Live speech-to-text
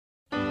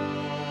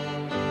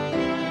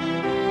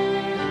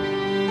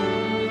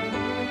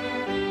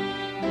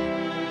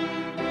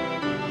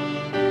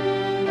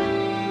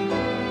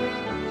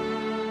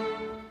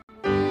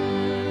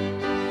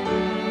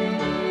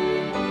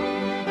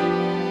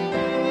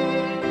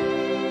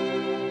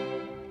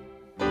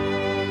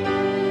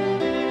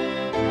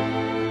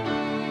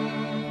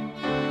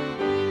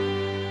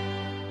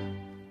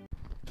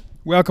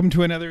Welcome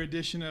to another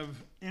edition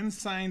of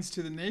Ensigns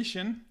to the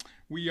Nation.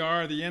 We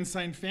are the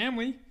Ensign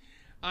family.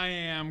 I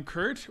am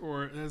Kurt,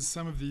 or as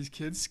some of these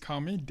kids call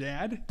me,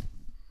 Dad.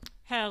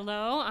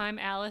 Hello, I'm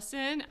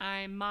Allison.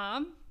 I'm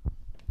Mom.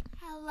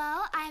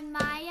 Hello, I'm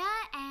Maya,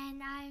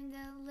 and I'm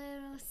the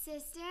little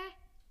sister,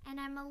 and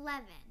I'm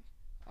 11.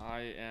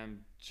 I am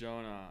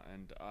Jonah,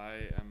 and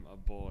I am a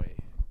boy,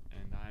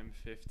 and I'm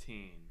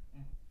 15.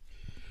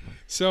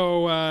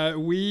 So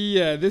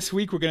this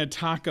week we're going to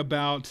talk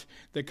about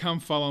the Come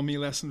Follow Me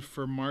lesson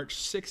for March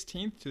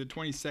 16th to the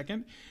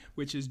 22nd,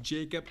 which is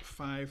Jacob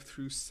 5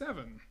 through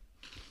 7.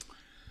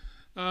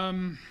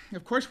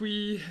 Of course,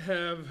 we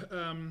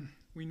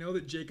know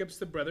that Jacob's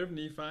the brother of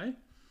Nephi,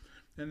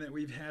 and that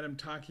we've had him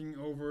talking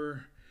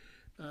over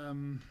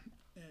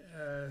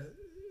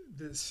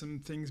some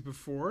things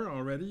before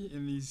already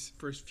in these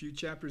first few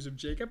chapters of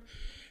Jacob,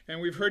 and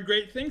we've heard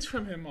great things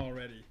from him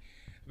already.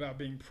 About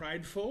being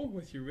prideful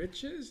with your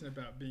riches and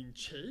about being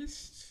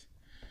chaste.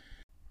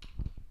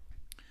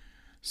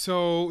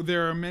 So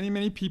there are many,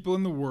 many people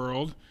in the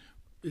world.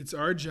 It's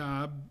our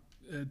job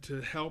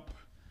to help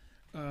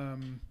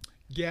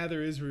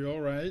gather Israel,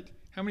 right?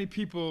 How many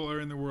people are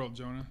in the world,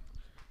 Jonah?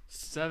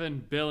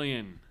 7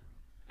 billion.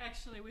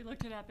 Actually, we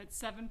looked it up. It's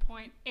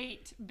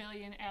 7.8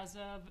 billion as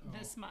of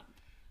this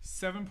month.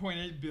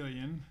 7.8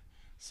 billion.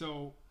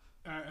 So,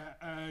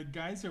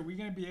 guys, are we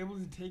going to be able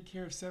to take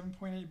care of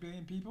 7.8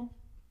 billion people?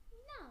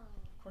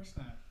 Of course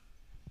not.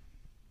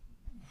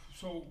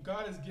 So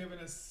God has given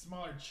us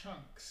smaller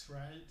chunks,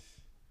 right?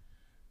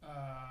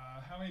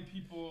 How many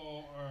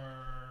people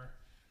are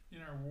in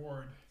our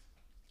ward?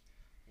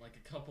 Like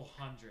a couple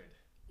hundred.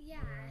 Yeah,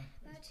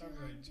 about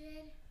 200.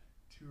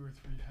 200 or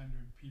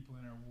 300 people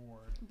in our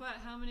ward. But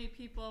how many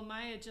people?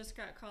 Maya just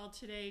got called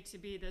today to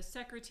be the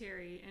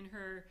secretary in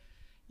her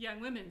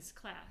young women's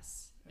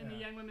class, in the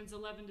young women's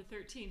 11 to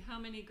 13. How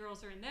many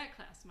girls are in that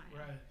class, Maya?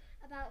 Right.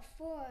 About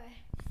 4.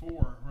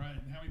 4, right.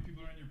 And how many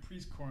people are in your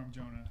priest quorum,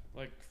 Jonah?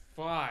 Like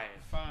 5.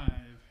 5.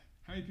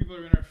 How many people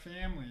are in our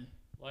family?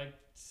 Like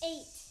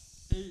 8.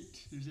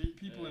 8. There's 8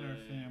 people in our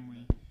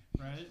family,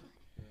 right?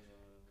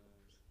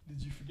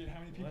 Did you forget how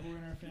many people are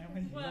in our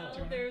family? Well,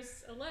 Jonah?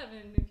 there's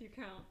 11 if you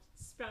count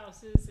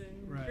spouses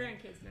and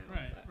grandkids now.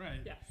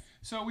 Right. Yes.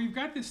 So we've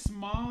got this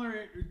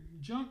smaller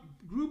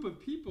group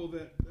of people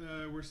that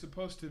we're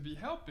supposed to be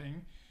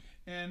helping.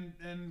 And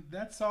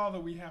that's all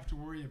that we have to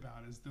worry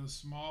about is those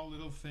small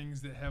little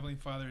things that Heavenly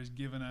Father has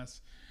given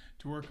us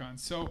to work on.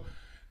 So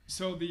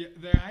the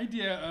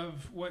idea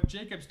of what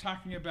Jacob's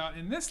talking about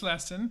in this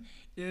lesson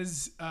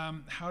is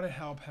how to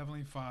help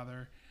Heavenly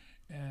Father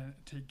and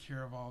take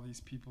care of all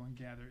these people and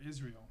gather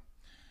Israel.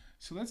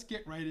 So let's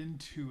get right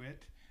into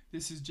it.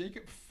 This is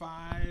Jacob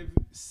 5,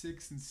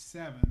 6, and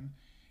 7.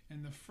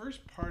 And the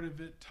first part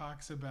of it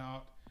talks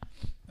about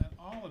an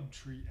olive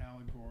tree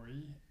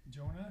allegory.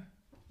 Jonah?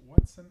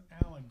 What's an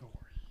allegory?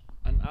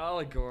 An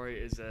allegory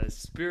is a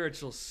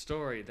spiritual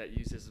story that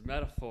uses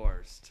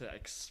metaphors to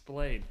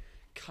explain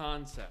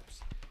concepts.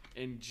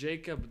 In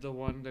Jacob, the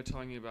one they're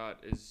talking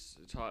about is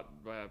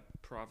taught by a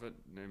prophet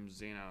named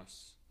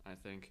Zenos, I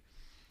think.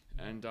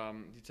 And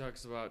he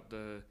talks about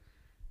the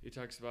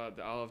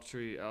olive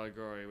tree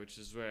allegory, which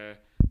is where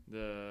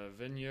the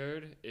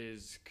vineyard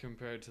is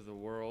compared to the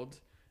world,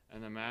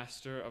 and the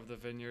master of the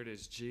vineyard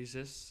is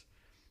Jesus.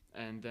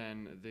 And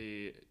then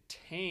the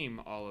tame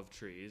olive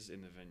trees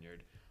in the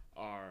vineyard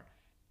are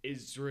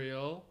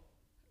Israel,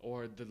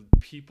 or the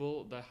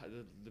people,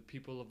 the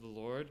people of the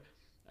Lord.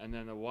 And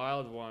then the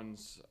wild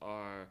ones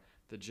are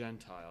the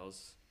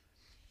Gentiles.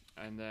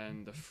 And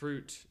then the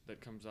fruit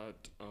that comes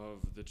out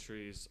of the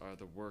trees are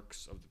the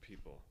works of the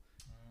people,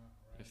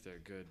 if they're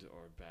good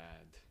or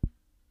bad.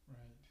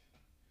 Right.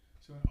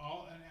 So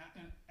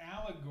an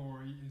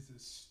allegory is a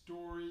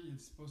story.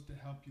 It's supposed to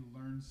help you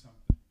learn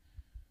something.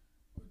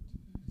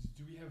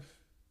 Do we have?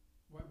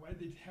 Why did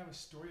they have a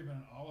story about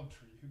an olive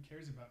tree? Who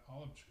cares about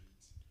olive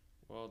trees?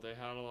 Well, they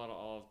had a lot of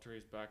olive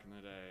trees back in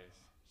the day,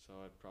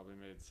 so it probably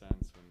made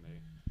sense when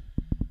they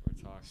were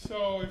talking.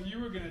 So, if you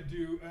were going to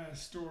do a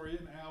story,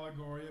 an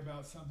allegory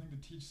about something to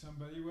teach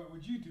somebody, what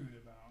would you do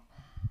it about?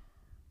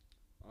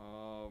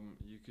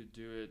 You could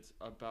do it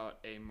about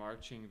a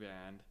marching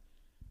band,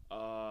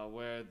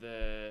 where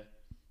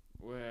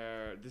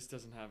this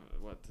doesn't have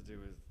what to do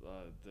with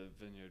the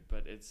vineyard,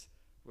 but it's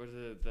where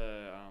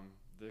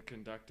the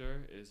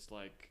conductor is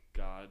like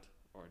God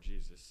or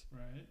Jesus,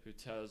 right? Who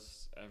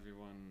tells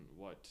everyone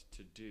what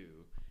to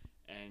do,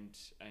 and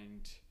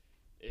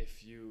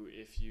if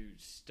you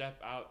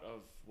step out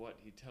of what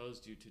he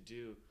tells you to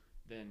do,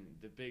 then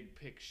the big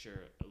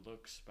picture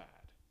looks bad.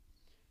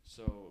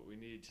 So we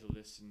need to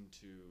listen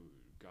to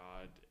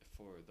God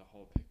for the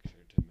whole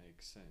picture to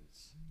make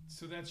sense.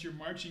 So that's your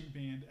marching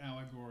band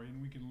allegory,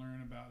 and we can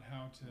learn about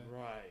how to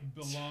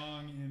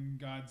belong in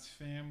God's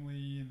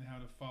family and how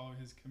to follow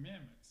his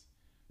commandments.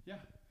 Yeah,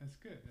 that's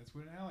good. That's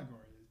what an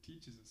allegory is. It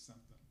teaches us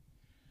something.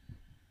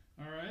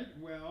 All right,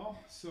 well,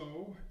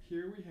 so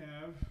here we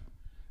have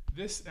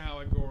this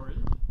allegory.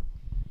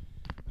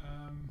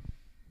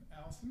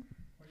 Allison,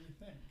 what do you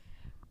think?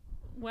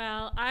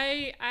 Well,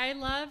 I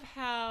love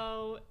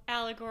how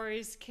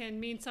allegories can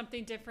mean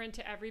something different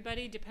to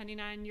everybody depending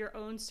on your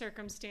own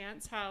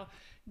circumstance. How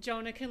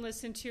Jonah can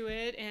listen to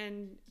it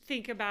and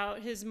think about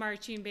his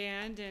marching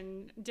band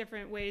and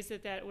different ways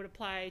that that would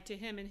apply to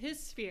him in his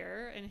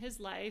sphere and his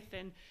life.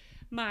 And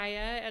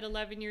Maya at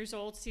 11 years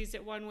old sees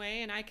it one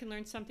way, and I can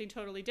learn something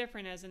totally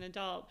different as an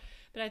adult.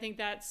 But I think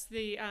that's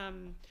the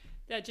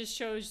that just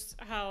shows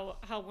how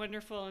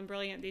wonderful and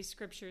brilliant these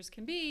scriptures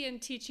can be in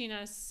teaching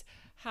us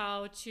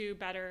how to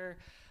better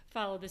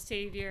follow the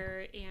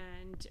Savior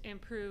and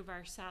improve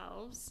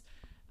ourselves.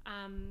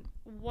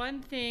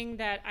 One thing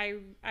that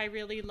I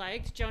really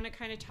liked, Jonah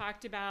kind of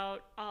talked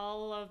about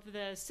all of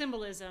the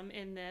symbolism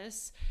in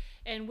this.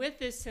 And with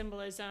this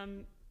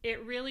symbolism,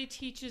 it really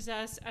teaches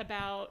us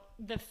about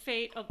the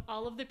fate of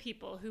all of the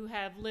people who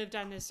have lived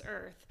on this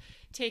earth,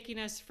 taking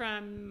us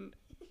from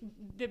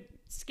the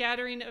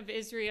scattering of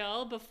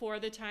Israel before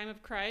the time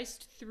of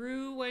Christ,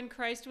 through when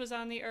Christ was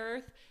on the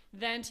earth,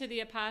 then to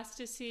the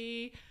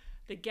apostasy,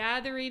 the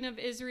gathering of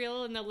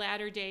Israel in the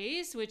latter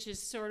days, which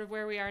is sort of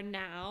where we are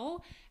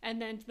now,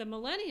 and then to the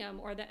millennium,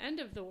 or the end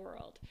of the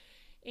world.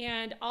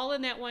 And all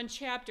in that one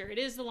chapter. It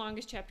is the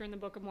longest chapter in the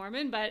Book of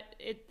Mormon, but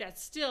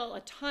that's still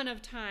a ton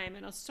of time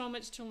and so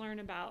much to learn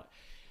about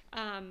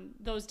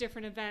those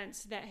different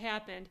events that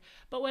happened.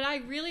 But what I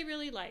really,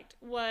 really liked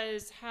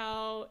was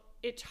how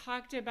it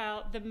talked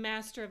about the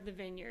master of the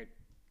vineyard.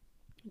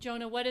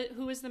 Jonah,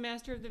 who is the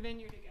master of the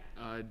vineyard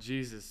again?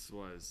 Jesus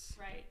was.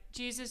 Right,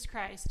 Jesus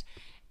Christ.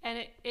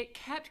 And it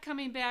kept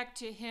coming back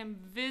to him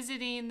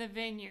visiting the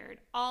vineyard,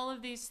 all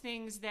of these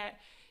things that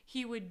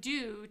he would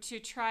do to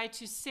try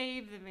to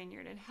save the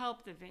vineyard and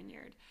help the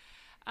vineyard.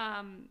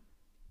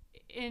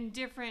 In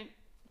different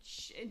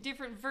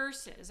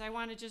verses, I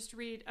want to just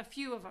read a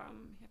few of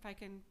them, if I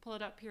can pull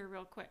it up here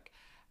real quick.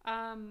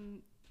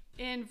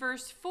 In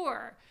verse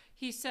 4,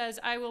 he says,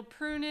 I will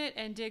prune it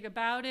and dig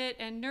about it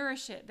and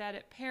nourish it, that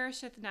it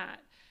perisheth not.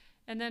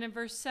 And then in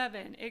verse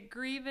 7, it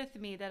grieveth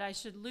me that I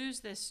should lose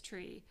this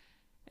tree.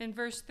 In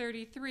verse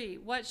 33,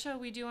 what shall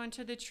we do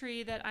unto the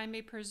tree that I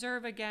may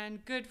preserve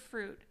again good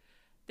fruit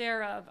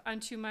thereof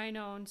unto mine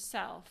own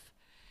self?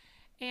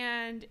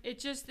 And it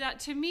just, that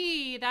to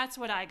me, that's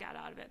what I got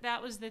out of it.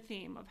 That was the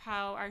theme of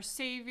how our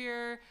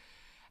Savior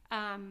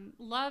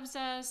loves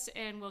us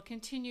and will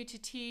continue to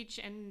teach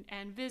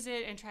and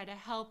visit and try to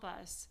help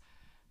us.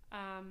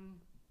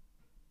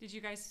 Did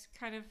you guys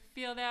kind of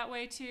feel that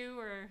way too,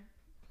 or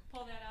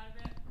pull that out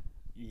of it?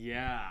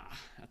 Yeah,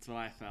 that's what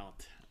I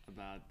felt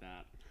about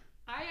that.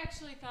 I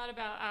actually thought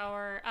about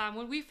our,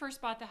 when we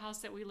first bought the house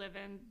that we live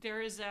in,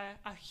 there is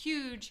a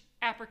huge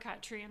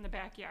apricot tree in the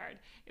backyard.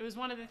 It was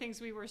one of the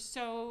things we were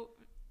so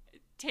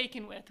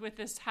taken with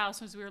this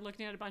house as we were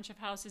looking at a bunch of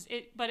houses.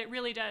 But it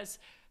really does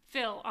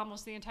fill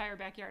almost the entire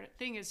backyard. The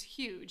thing is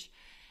huge.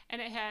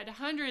 And it had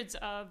hundreds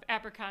of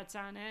apricots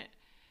on it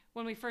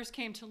when we first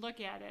came to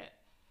look at it.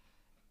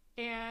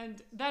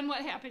 And then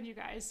what happened, you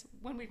guys?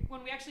 When we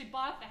actually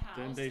bought the house,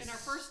 Then they and our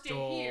first day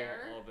stole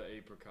here, all the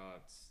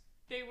apricots.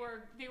 they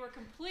were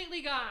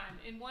completely gone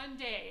in one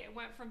day. It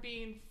went from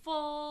being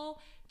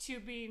full to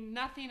being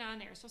nothing on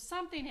there. So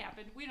something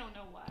happened. We don't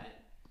know what.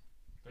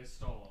 They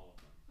stole all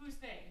of them. Who's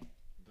they?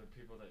 The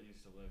people that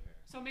used to live here.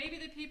 So maybe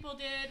the people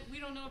did. We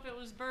don't know if it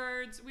was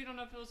birds. We don't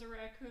know if it was a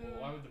raccoon.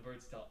 Well, why would the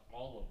birds steal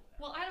all of them?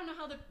 Well, I don't know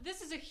how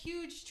this is a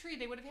huge tree.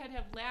 They would have had to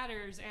have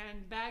ladders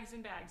and bags.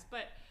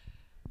 But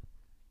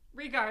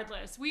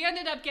regardless, we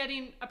ended up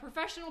getting a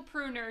professional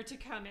pruner to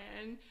come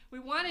in. We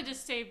wanted to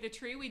save the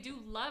tree. We do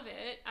love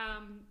it.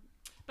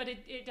 But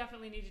it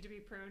definitely needed to be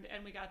pruned,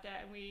 and we got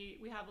that. And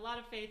we have a lot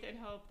of faith and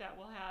hope that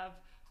we'll have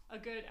a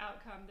good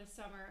outcome this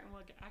summer, and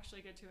we'll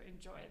actually get to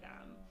enjoy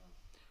them.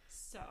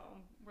 So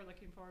we're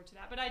looking forward to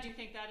that. But I do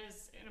think that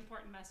is an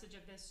important message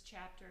of this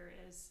chapter,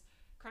 is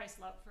Christ's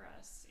love for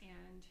us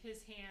and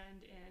his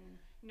hand in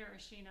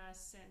nourishing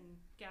us and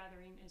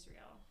gathering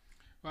Israel.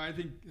 Well, I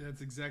think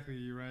that's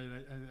exactly right.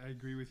 I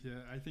agree with you.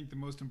 I think the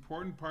most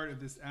important part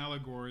of this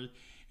allegory,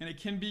 and it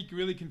can be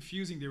really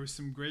confusing. There were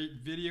some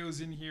great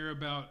videos in here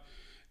about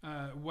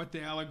what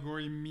the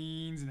allegory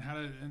means and how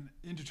to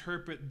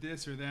interpret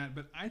this or that.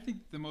 But I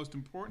think the most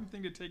important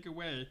thing to take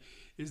away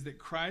is that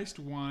Christ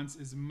wants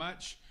as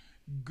much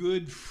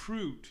good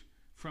fruit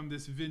from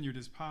this vineyard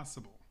as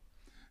possible.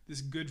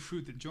 This good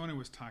fruit that Jonah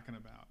was talking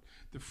about,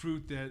 the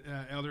fruit that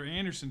Elder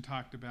Anderson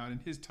talked about in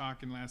his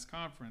talk in last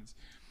conference.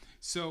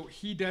 So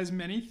he does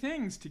many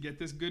things to get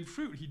this good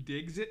fruit. He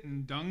digs it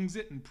and dungs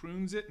it and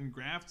prunes it and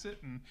grafts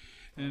it and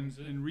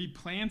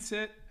replants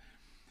it.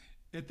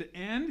 At the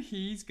end,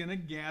 he's going to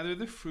gather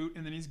the fruit,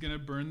 and then he's going to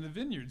burn the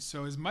vineyard.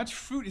 So as much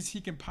fruit as he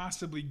can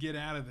possibly get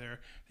out of there,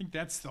 I think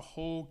that's the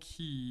whole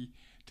key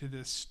to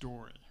this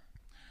story.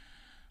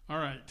 All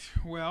right.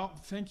 Well,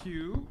 thank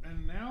you.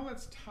 And now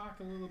let's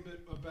talk a little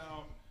bit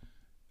about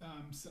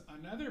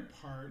another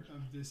part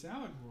of this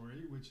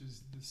allegory, which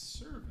is the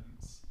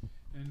servants.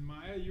 And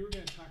Maya, you were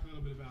going to talk a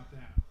little bit about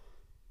that.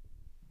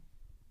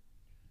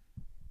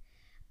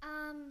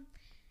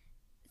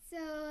 So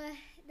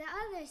the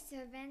other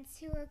servants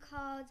who were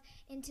called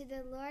into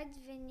the Lord's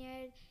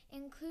vineyard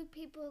include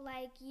people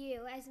like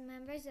you as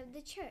members of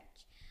the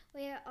church.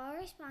 We are all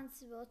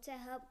responsible to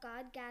help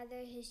God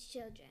gather his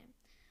children.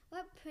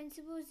 What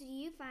principles do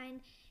you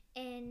find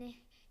in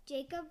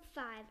Jacob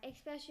 5,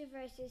 especially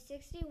verses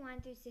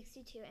 61 through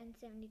 62 and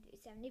 70 through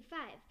 75,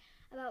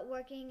 about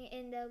working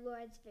in the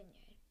Lord's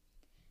vineyard?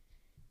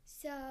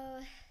 So,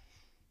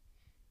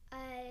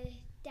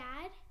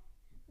 Dad,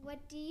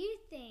 what do you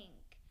think?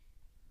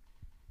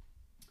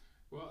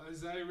 Well,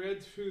 as I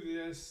read through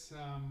this,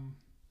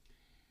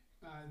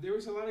 there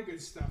was a lot of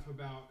good stuff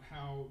about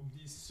how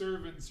these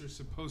servants are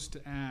supposed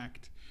to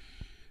act.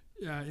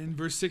 In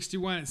verse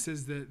 61, it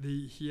says that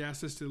he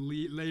asked us to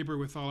labor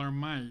with all our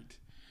might.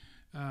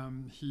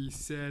 He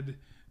said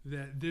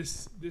that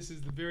this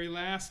is the very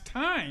last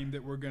time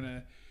that we're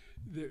gonna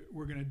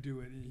do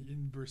it.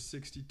 In verse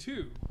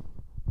 62.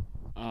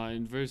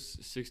 In verse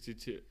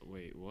 62.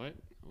 Wait, what?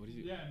 What did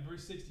you? Yeah, in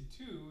verse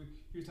 62,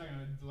 he was talking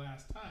about the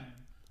last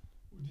time.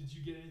 Did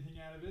you get anything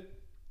out of it?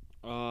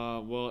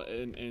 Well,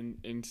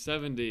 in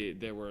 70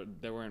 there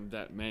weren't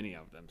that many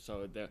of them,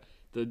 so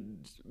the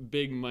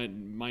big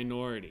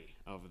minority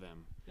of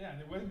them. Yeah,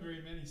 there wasn't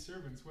very many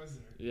servants, was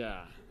there?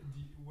 Yeah.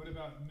 What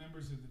about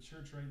members of the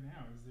church right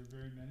now? Is there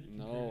very many?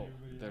 No, compared to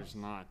everybody there's else?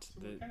 not. So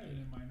we're kind of in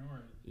a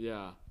minority.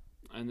 Yeah,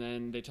 and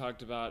then they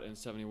talked about in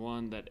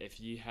 71 that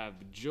if you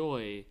have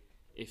joy,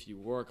 if you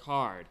work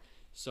hard,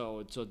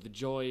 so the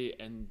joy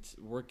and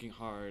working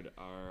hard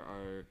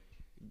are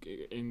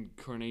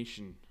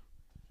incarnation.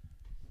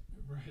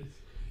 Right.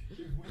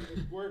 When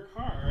you work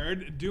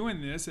hard doing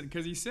this, and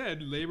because he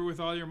said, labor with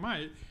all your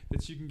might,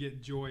 that you can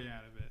get joy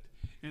out of it.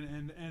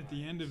 And at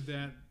the end of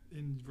that,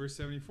 in verse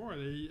 74,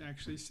 they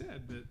actually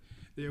said that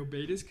they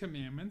obeyed his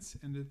commandments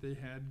and that they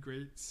had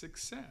great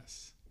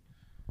success.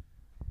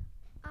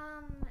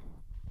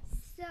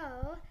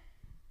 So,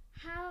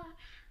 how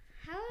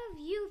have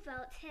you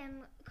felt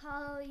him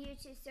call you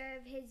to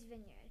serve his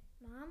vineyard,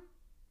 Mom?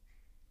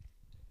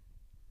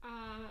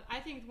 I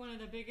think one of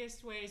the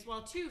biggest ways,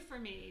 well, two for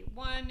me.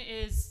 One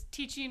is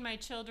teaching my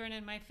children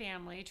and my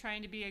family,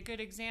 trying to be a good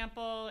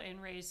example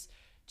and raise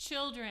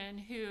children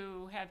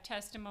who have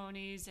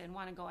testimonies and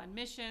want to go on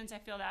missions. I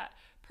feel that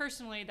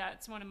personally,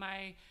 that's one of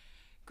my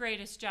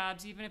greatest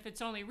jobs. Even if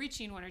it's only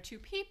reaching one or two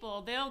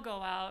people, they'll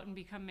go out and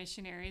become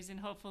missionaries and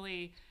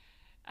hopefully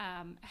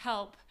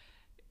help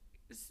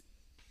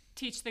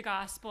teach the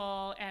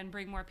gospel and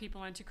bring more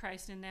people into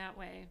Christ in that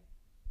way.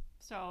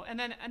 So, and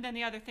then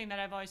the other thing that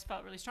I've always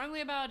felt really strongly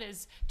about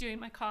is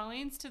doing my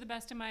callings to the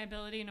best of my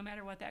ability, no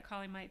matter what that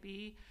calling might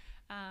be.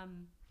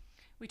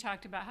 We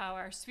talked about how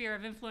our sphere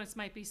of influence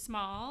might be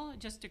small,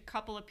 just a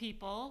couple of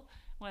people,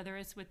 whether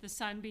it's with the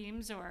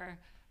sunbeams or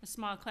a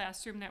small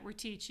classroom that we're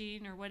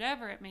teaching or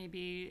whatever it may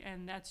be,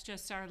 and that's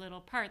just our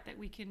little part that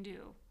we can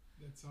do.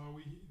 That's all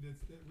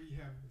that we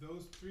have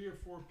those 3 or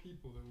 4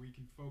 people that we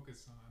can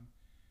focus on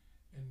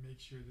and make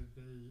sure that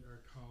they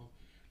are called.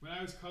 When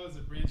I was called as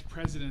a branch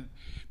president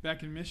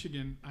back in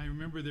Michigan, I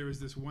remember there was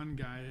this one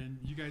guy, and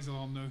you guys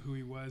all know who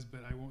he was,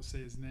 but I won't say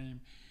his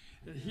name.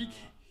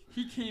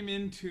 He came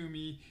in to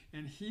me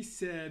and he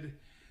said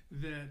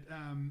that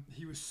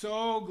he was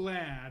so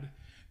glad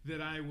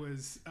that I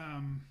was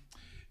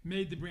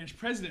made the branch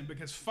president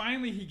because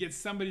finally he gets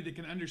somebody that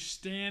can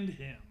understand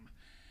him.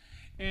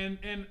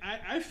 And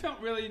I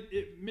felt really,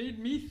 it made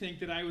me think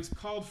that I was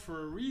called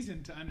for a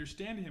reason to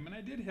understand him, and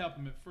I did help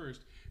him at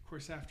first. Of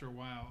course, after a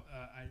while,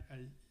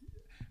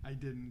 I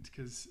didn't,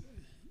 because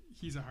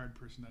he's a hard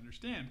person to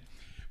understand.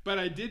 But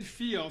I did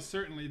feel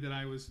certainly that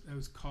I was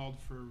called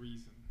for a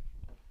reason.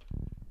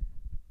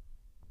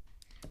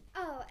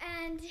 Oh,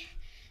 and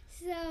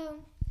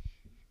so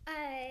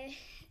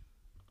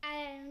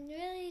I'm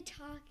really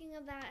talking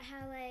about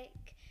how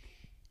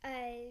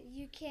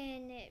you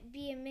can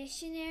be a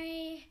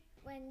missionary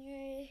when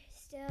you're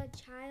still a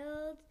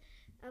child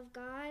of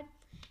God.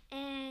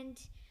 And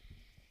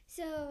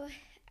so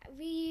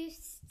we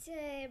used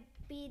to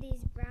be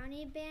these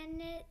brownie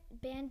bandits,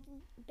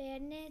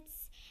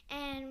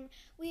 and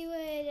we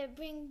would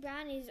bring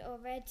brownies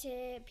over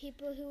to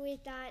people who we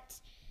thought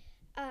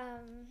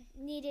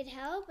needed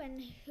help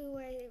and who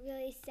were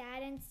really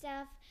sad and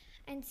stuff.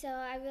 And so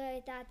I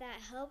really thought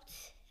that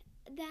helped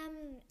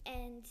them,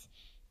 and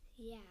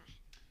yeah.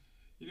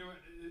 You know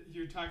what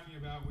you're talking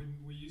about, when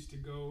we used to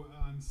go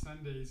on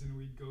Sundays and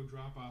we'd go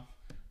drop off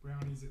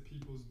brownies at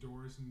people's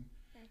doors and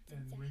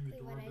ring the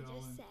doorbell. What I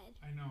just said.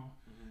 I know.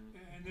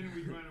 And then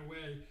we'd run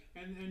away.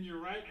 And you're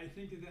right, I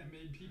think that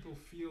made people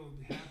feel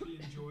happy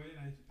and joy,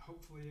 and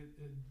hopefully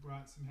it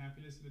brought some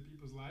happiness into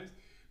people's lives.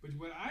 But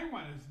what I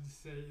wanted to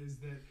say is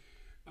that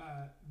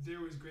there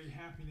was great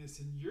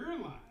happiness in your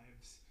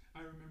lives.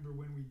 I remember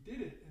when we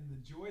did it and the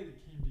joy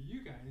that came to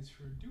you guys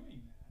for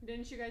doing that.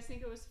 Didn't you guys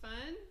think it was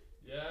fun?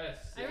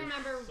 Yes. I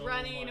remember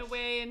running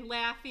away and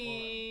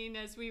laughing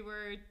as we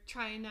were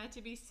trying not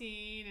to be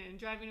seen and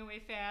driving away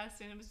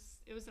fast, and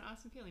it was an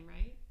awesome feeling,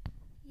 right?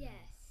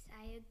 Yes,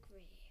 I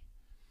agree.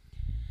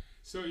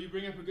 So you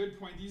bring up a good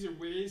point. These are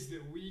ways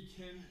that we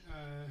can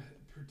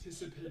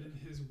participate in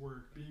his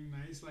work, being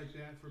nice like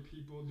that for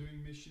people,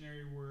 doing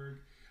missionary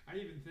work. I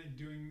even think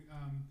doing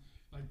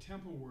like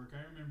temple work.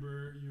 I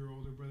remember your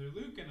older brother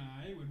Luke and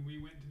I, when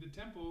we went to the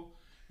temple,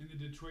 in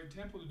the Detroit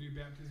temple, to do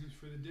baptisms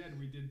for the dead.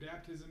 We did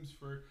baptisms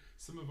for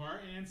some of our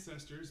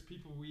ancestors,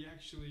 people we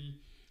actually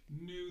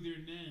knew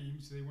their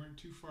names. They weren't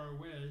too far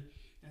away.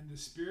 And the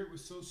Spirit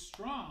was so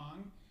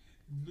strong.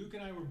 Luke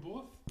and I were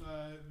both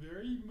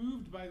very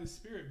moved by the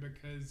Spirit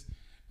because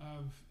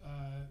of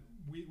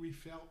we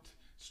felt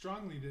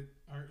strongly that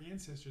our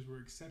ancestors were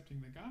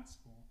accepting the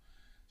gospel.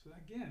 So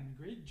again,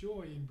 great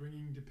joy in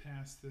bringing to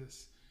pass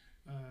this,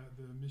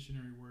 the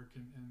missionary work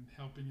and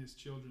helping his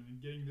children and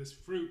getting this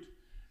fruit.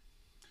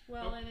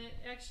 Well, and it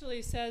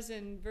actually says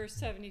in verse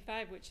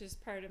 75, which is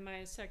part of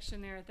my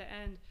section there at the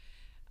end,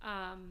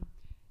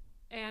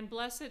 and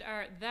blessed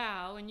art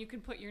thou, and you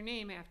can put your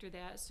name after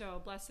that. So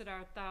blessed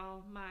art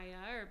thou, Maya,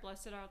 or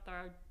blessed art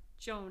thou,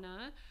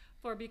 Jonah,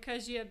 for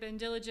because ye have been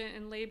diligent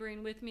in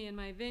laboring with me in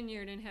my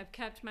vineyard, and have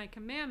kept my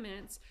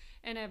commandments,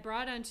 and have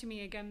brought unto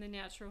me again the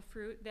natural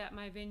fruit, that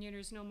my vineyard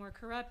is no more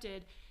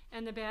corrupted,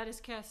 and the bad is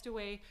cast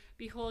away.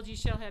 Behold, ye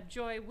shall have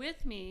joy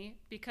with me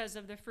because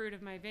of the fruit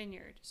of my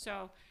vineyard.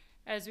 So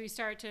as we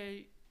start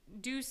to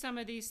do some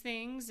of these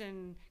things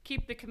and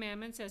keep the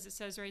commandments, as it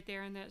says right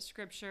there in that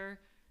scripture,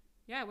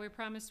 yeah, we're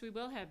promised we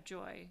will have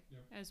joy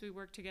as we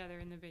work together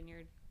in the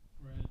vineyard.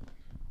 Right.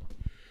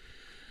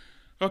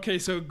 Okay,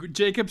 so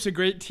Jacob's a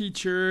great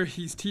teacher.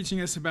 He's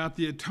teaching us about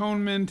the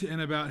atonement and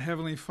about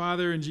Heavenly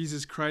Father and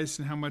Jesus Christ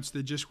and how much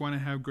they just want to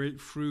have great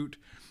fruit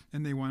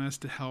and they want us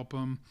to help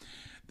them.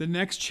 The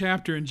next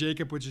chapter in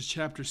Jacob, which is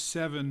chapter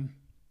 7,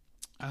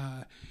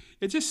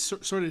 it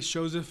just sort of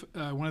shows us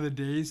one of the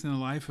days in the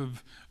life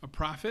of a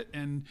prophet,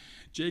 and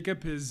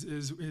Jacob is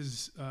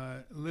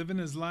living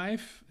his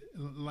life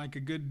like a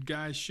good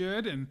guy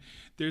should, and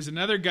there's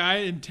another guy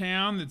in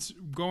town that's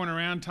going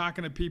around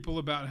talking to people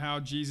about how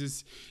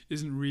Jesus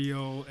isn't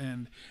real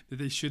and that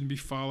they shouldn't be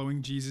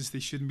following Jesus, they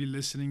shouldn't be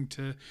listening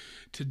to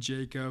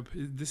Jacob.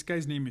 This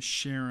guy's name is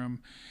Sherem,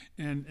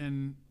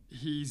 and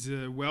he's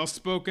a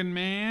well-spoken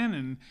man,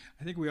 and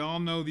I think we all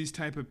know these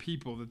type of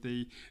people, that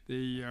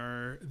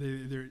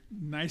they're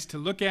nice to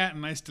look at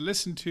and nice to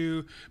listen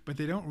to, but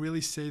they don't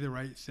really say the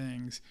right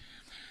things.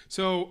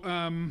 So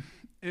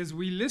as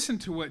we listen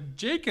to what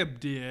Jacob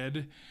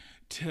did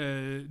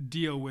to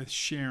deal with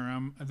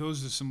Sherem,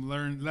 those are some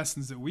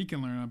lessons that we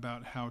can learn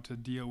about how to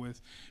deal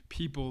with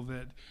people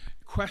that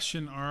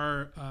question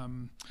our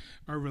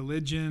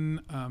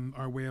religion,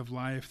 our way of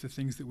life, the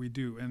things that we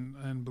do.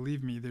 And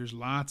believe me, there's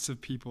lots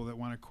of people that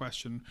want to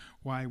question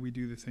why we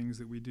do the things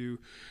that we do.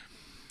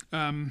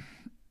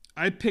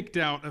 I picked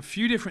out a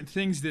few different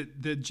things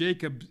that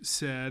Jacob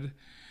said,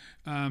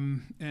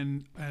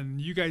 and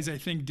you guys, I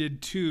think,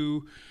 did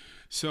too.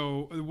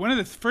 So one of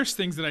the first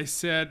things that I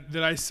said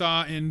that I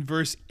saw in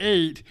verse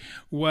 8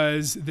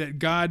 was that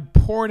God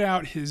poured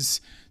out his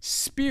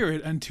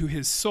Spirit unto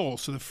his soul.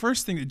 So the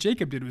first thing that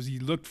Jacob did was he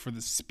looked for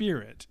the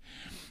Spirit.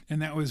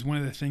 And that was one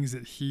of the things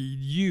that he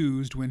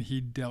used when he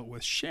dealt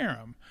with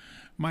Sherem.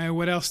 Maya,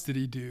 what else did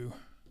he do?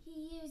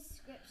 He used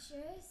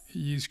scriptures. He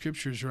used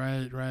scriptures,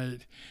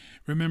 right.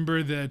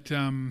 Remember that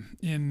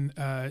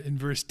in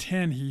verse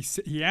 10,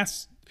 he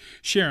asked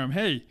Sherem,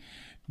 hey,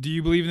 do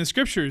you believe in the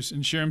scriptures?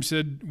 And Sherem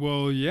said,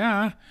 well,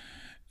 yeah.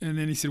 And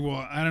then he said,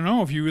 well, I don't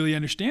know if you really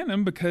understand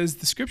them, because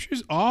the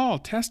scriptures all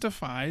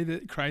testify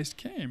that Christ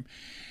came.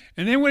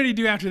 And then what did he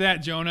do after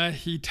that, Jonah?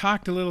 He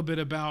talked a little bit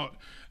about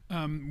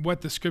what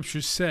the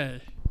scriptures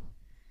say.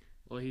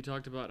 Well, he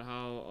talked about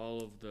how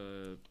all of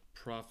the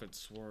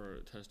prophets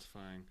were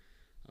testifying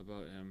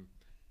about him.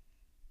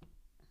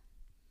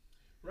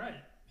 Right.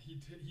 He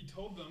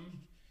told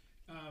them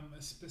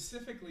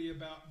specifically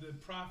about the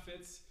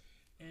prophets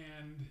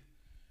and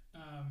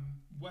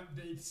what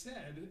they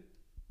said,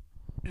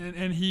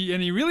 and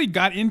he really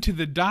got into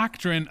the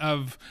doctrine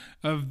of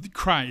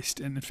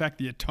Christ, and in fact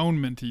the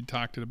atonement he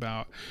talked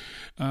about.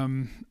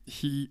 The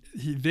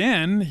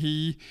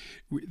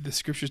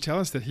scriptures tell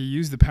us that he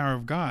used the power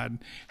of God.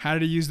 How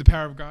did he use the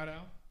power of God,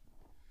 Al?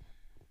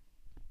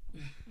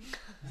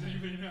 Does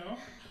anybody know?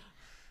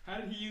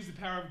 How did he use the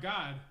power of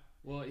God?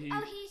 Well, he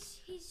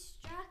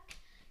struck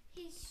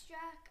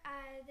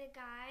the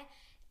guy,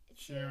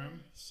 Sherem,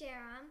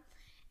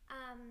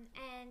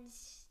 and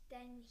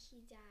then he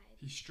died.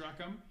 He struck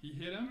him. He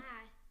hit him.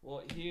 Yeah.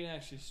 Well, he didn't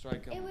actually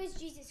strike him. It was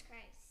Jesus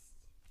Christ.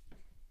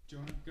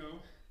 Jonah,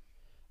 go.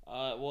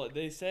 Well,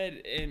 they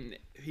said, and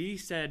he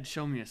said,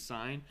 "Show me a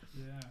sign."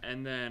 Yeah.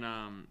 And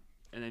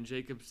then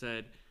Jacob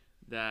said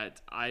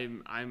that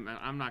I'm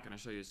not going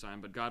to show you a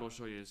sign, but God will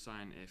show you a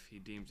sign if He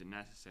deems it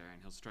necessary,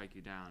 and He'll strike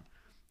you down.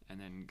 And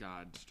then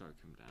God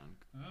struck him down.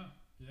 Oh,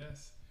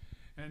 yes.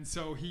 And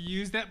so he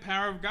used that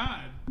power of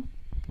God,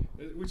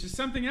 which is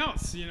something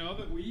else,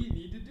 that we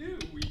need to do.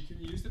 We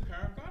can use the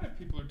power of God if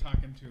people are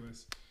talking to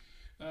us.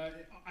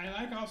 I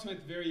like also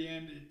at the very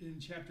end in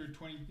chapter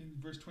 20, in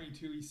verse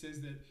 22, he says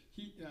that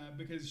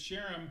because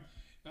Sherem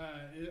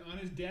on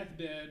his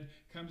deathbed,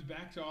 comes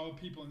back to all the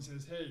people and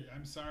says, "Hey,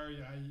 I'm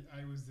sorry,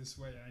 I was this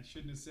way. I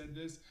shouldn't have said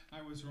this.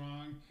 I was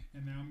wrong,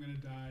 and now I'm going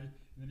to die."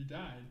 And then he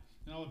died,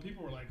 and all the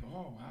people were like,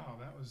 "Oh, wow,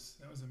 that was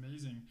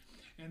amazing."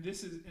 And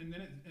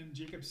and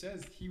Jacob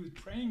says he was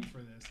praying for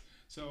this,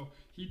 so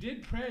he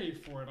did pray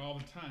for it all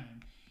the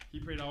time. He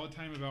prayed all the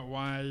time about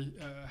why,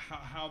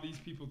 how these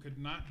people could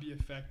not be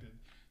affected.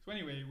 So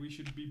anyway, we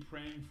should be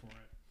praying for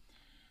it.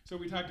 So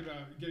we talked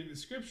about getting the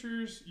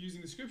scriptures,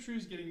 using the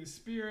scriptures, getting the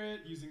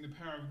Spirit, using the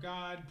power of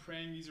God,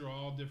 praying. These are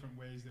all different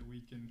ways that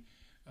we can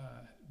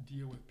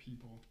deal with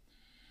people.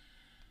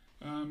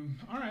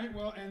 All right,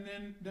 well, and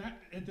then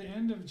that at the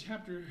end of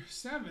chapter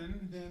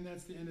 7, then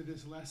that's the end of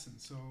this lesson.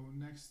 So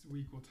next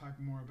week we'll talk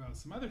more about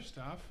some other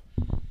stuff.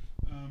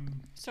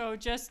 So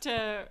just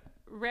to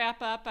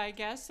wrap up, I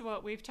guess,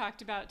 what we've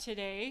talked about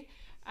today,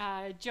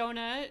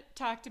 Jonah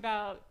talked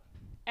about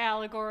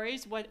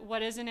allegories.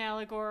 What is an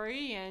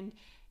allegory? And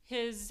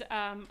his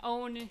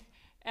own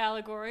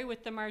allegory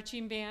with the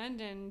marching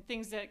band and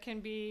things that can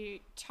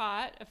be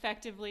taught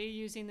effectively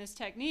using this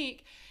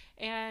technique.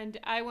 And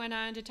I went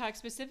on to talk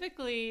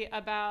specifically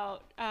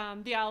about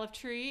the olive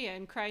tree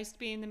and Christ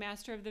being the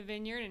master of the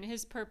vineyard and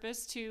his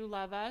purpose to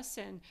love us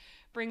and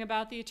bring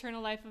about the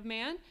eternal life of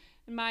man.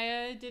 And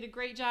Maya did a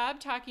great job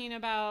talking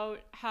about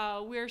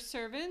how we're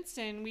servants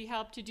and we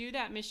help to do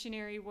that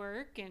missionary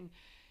work. And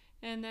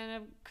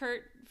then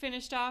Kurt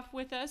finished off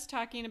with us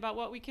talking about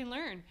what we can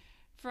learn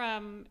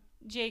from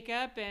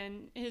Jacob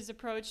and his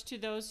approach to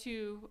those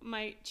who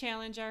might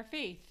challenge our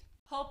faith.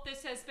 Hope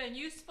this has been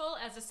useful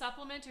as a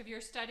supplement of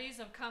your studies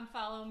of Come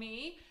Follow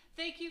Me.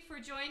 Thank you for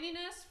joining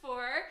us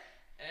for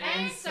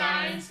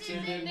Ensigns to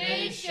the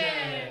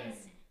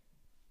Nations.